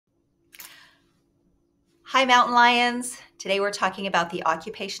Hi, Mountain Lions. Today we're talking about the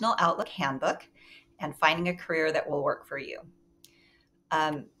Occupational Outlook Handbook and finding a career that will work for you.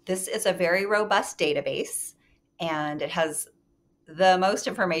 This is a very robust database and it has the most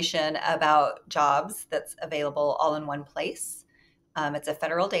information about jobs that's available all in one place. It's a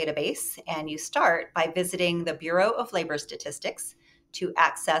federal database, and you start by visiting the Bureau of Labor Statistics to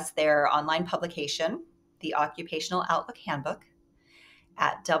access their online publication, the Occupational Outlook Handbook,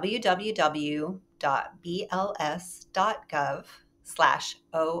 at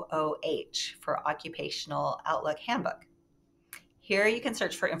www.bls.gov/OOH for Occupational Outlook Handbook. Here you can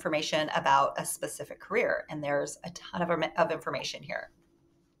search for information about a specific career, and there's a ton of information here.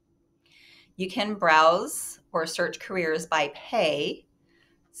 You can browse or search careers by pay.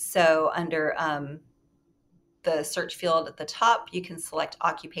 So under the search field at the top, you can select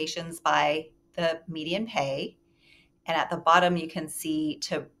occupations by the median pay. And at the bottom, you can see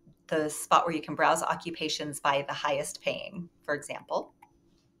to the spot where you can browse occupations by the highest paying, for example.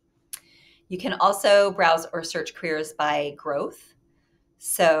 You can also browse or search careers by growth.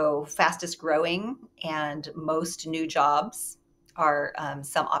 So fastest growing and most new jobs are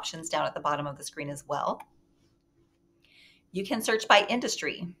some options down at the bottom of the screen as well. You can search by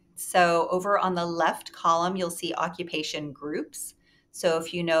industry. So over on the left column, you'll see occupation groups. So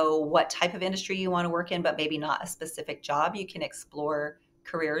if you know what type of industry you want to work in, but maybe not a specific job, you can explore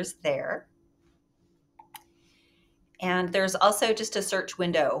careers there. And there's also just a search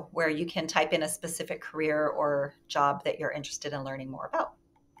window where you can type in a specific career or job that you're interested in learning more about.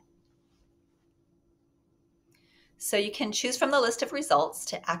 So you can choose from the list of results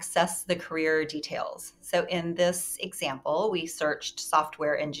to access the career details. So in this example, we searched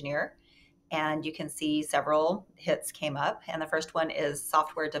software engineer, and you can see several hits came up. And the first one is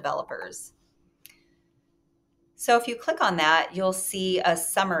software developers. So if you click on that, you'll see a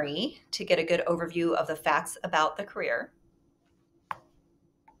summary to get a good overview of the facts about the career.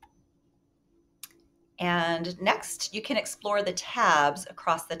 And next, you can explore the tabs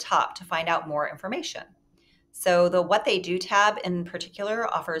across the top to find out more information. So the What They Do tab in particular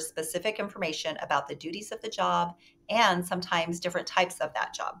offers specific information about the duties of the job and sometimes different types of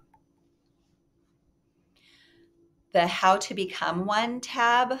that job. The How to Become One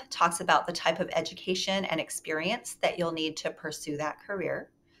tab talks about the type of education and experience that you'll need to pursue that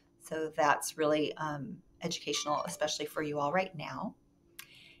career. So that's really educational, especially for you all right now.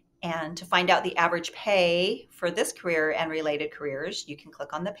 And to find out the average pay for this career and related careers, you can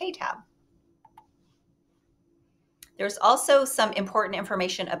click on the Pay tab. There's also some important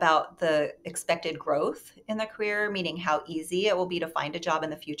information about the expected growth in the career, meaning how easy it will be to find a job in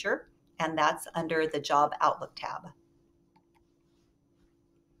the future, and that's under the Job Outlook tab.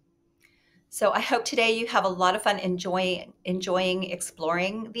 So I hope today you have a lot of fun enjoying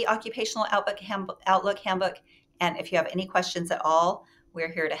exploring the Occupational Outlook Handbook. And if you have any questions at all,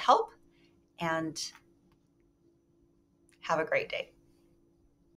 we're here to help, and have a great day.